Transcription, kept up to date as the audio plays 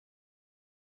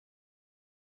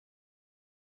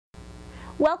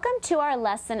Welcome to our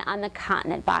lesson on the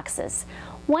continent boxes.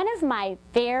 One of my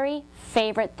very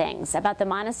favorite things about the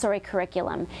Montessori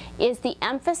curriculum is the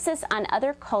emphasis on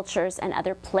other cultures and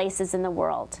other places in the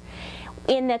world.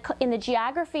 In the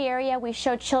geography area, we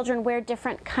show children where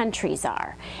different countries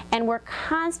are, and we're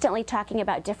constantly talking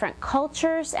about different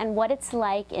cultures and what it's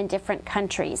like in different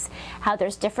countries, how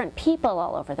there's different people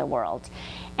all over the world.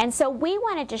 And so we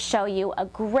wanted to show you a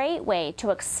great way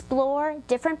to explore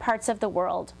different parts of the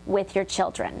world with your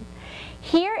children.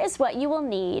 Here is what you will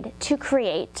need to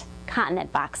create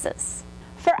continent boxes.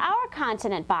 For our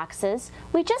continent boxes,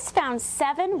 we just found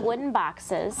 7 wooden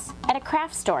boxes at a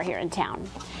craft store here in town.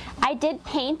 I did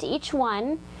paint each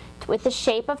one with the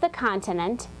shape of the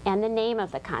continent and the name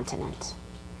of the continent,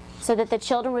 so that the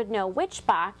children would know which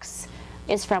box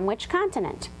is from which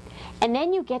continent. And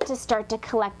then you get to start to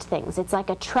collect things. It's like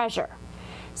a treasure.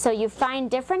 So you find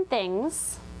different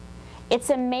things. It's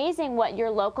amazing what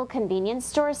your local convenience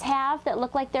stores have that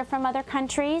look like they're from other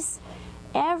countries.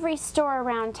 Every store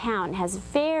around town has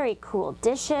very cool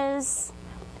dishes,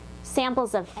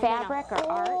 samples of fabric or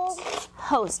art,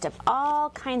 host of all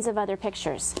kinds of other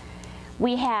pictures.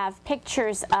 We have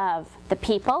pictures of the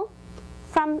people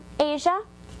from Asia.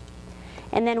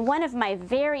 And then one of my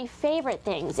very favorite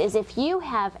things is if you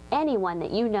have anyone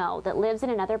that you know that lives in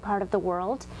another part of the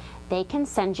world, they can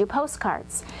send you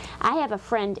postcards. I have a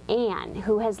friend, Anne,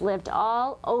 who has lived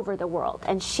all over the world,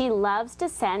 and she loves to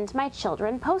send my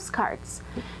children postcards.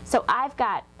 So I've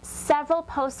got several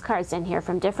postcards in here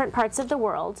from different parts of the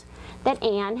world that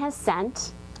Anne has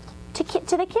sent to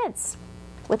the kids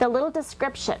with a little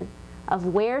description of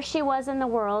where she was in the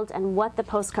world and what the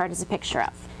postcard is a picture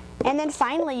of. And then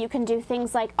finally, you can do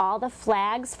things like all the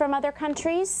flags from other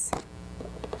countries,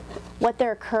 what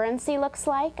their currency looks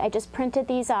like. I just printed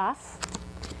these off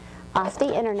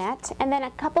the internet, and then a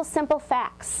couple simple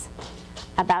facts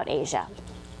about Asia.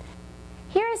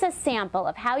 Here is a sample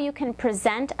of how you can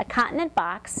present a continent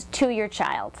box to your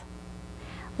child.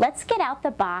 Let's get out the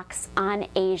box on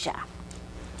Asia.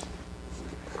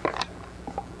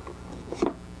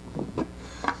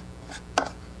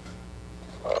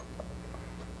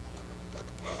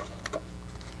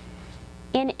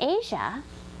 In Asia,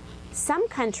 some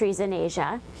countries in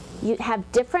Asia, you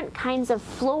have different kinds of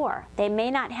floor. They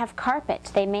may not have carpet.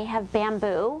 They may have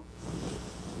bamboo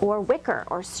or wicker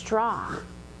or straw.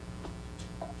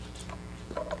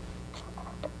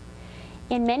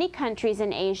 In many countries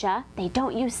in Asia, they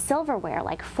don't use silverware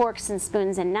like forks and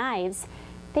spoons and knives.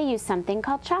 They use something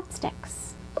called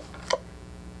chopsticks.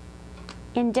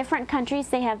 In different countries,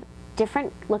 they have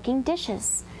different looking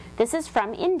dishes. This is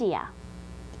from India.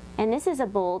 And this is a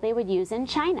bowl they would use in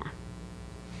China.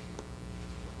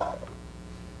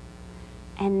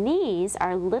 And these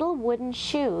are little wooden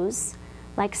shoes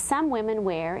like some women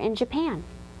wear in Japan.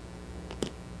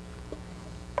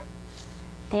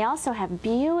 They also have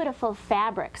beautiful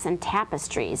fabrics and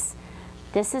tapestries.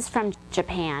 This is from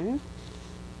Japan.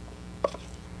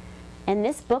 And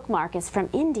this bookmark is from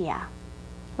India.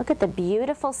 Look at the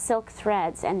beautiful silk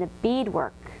threads and the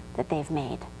beadwork that they've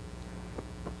made.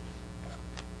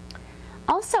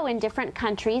 Also in different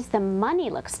countries, the money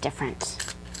looks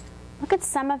different. Look at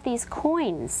some of these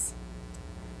coins.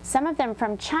 Some of them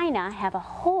from China have a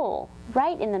hole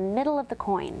right in the middle of the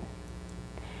coin.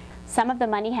 Some of the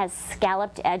money has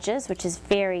scalloped edges, which is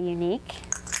very unique.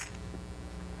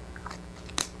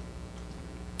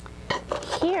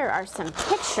 Here are some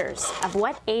pictures of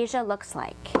what Asia looks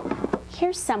like.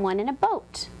 Here's someone in a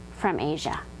boat from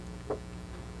Asia,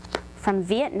 from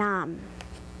Vietnam.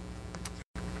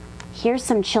 Here's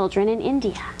some children in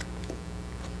India.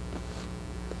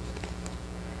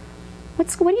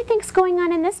 What do you think's going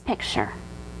on in this picture?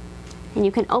 And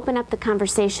you can open up the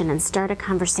conversation and start a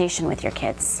conversation with your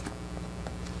kids.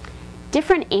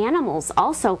 Different animals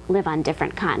also live on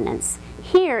different continents.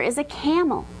 Here is a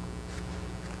camel.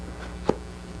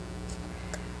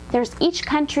 Each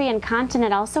country and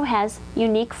continent also has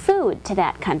unique food to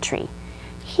that country.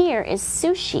 Here is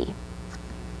sushi.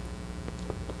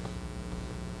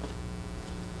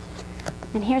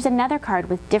 And here's another card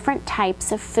with different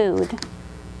types of food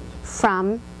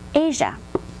from Asia.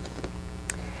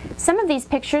 Some of these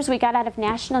pictures we got out of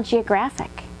National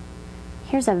Geographic.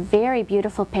 Here's a very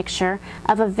beautiful picture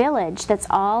of a village that's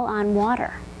all on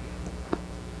water.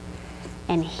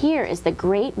 And here is the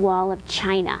Great Wall of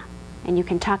China. And you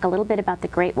can talk a little bit about the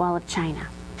Great Wall of China.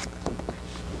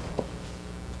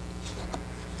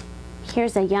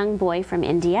 Here's a young boy from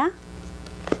India.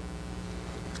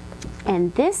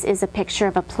 And this is a picture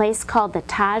of a place called the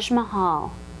Taj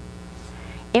Mahal.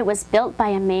 It was built by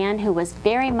a man who was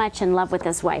very much in love with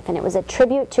his wife, and it was a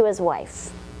tribute to his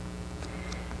wife.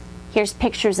 Here's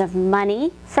pictures of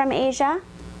money from Asia.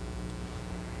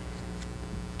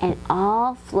 And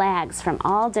all flags from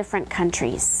all different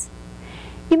countries.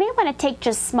 You may want to take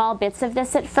just small bits of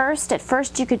this at first. At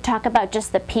first you could talk about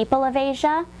just the people of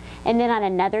Asia, and then on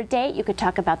another date you could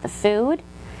talk about the food.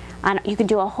 You could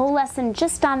do a whole lesson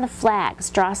just on the flags.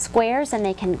 Draw squares and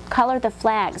they can color the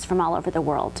flags from all over the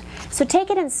world. So take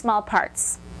it in small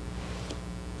parts.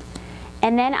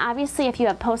 And then obviously if you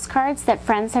have postcards that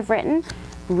friends have written,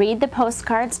 read the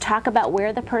postcards, talk about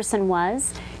where the person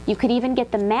was. You could even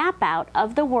get the map out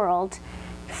of the world,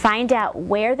 find out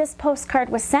where this postcard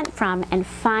was sent from, and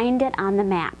find it on the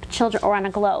map, children, or on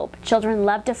a globe. Children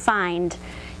love to find,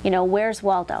 you know, where's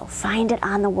Waldo? Find it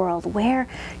on the world. Where?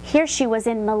 Here she was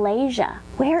in Malaysia.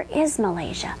 Where is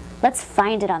Malaysia? Let's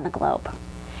find it on the globe.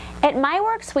 At My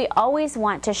Works, we always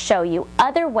want to show you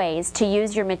other ways to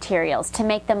use your materials to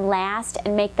make them last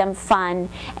and make them fun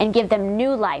and give them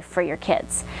new life for your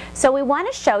kids. So we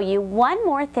want to show you one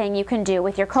more thing you can do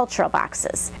with your cultural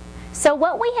boxes. So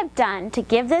what we have done to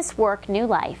give this work new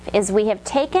life is we have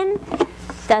taken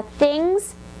the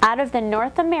things out of the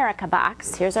North America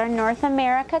box. Here's our North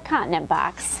America continent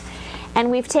box.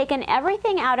 And we've taken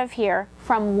everything out of here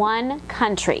from one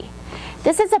country.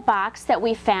 This is a box that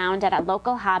we found at a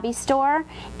local hobby store,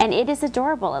 and it is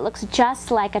adorable. It looks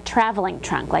just like a traveling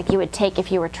trunk, like you would take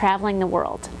if you were traveling the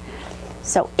world.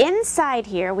 So inside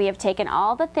here we have taken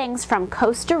all the things from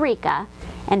Costa Rica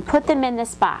and put them in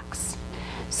this box.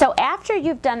 So after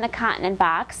you've done the continent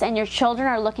box and your children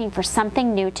are looking for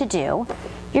something new to do,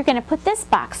 you're going to put this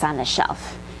box on the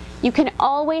shelf. You can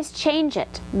always change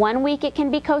it. One week it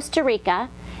can be Costa Rica,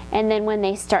 and then when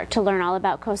they start to learn all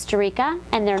about Costa Rica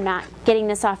and they're not getting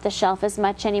this off the shelf as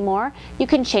much anymore, you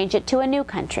can change it to a new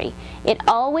country. It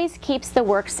always keeps the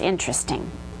works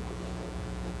interesting.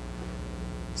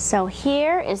 So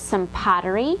here is some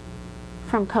pottery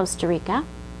from Costa Rica.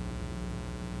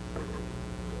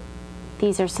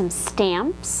 These are some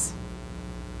stamps,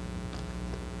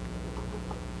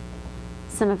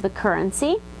 some of the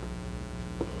currency,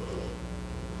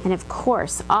 and of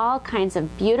course all kinds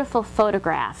of beautiful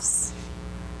photographs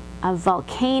of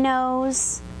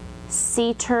volcanoes,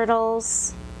 sea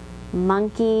turtles,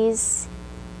 monkeys,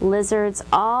 lizards,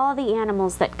 all the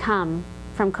animals that come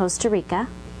from Costa Rica.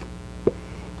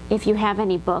 If you have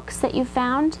any books that you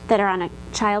found that are on a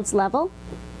child's level.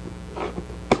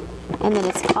 And then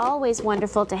it's always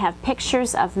wonderful to have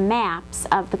pictures of maps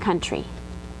of the country.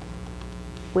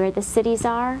 Where the cities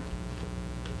are,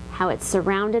 how it's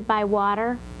surrounded by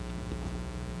water.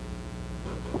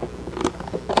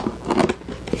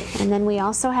 And then we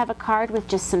also have a card with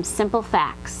just some simple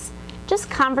facts. Just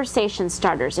conversation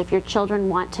starters if your children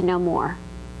want to know more.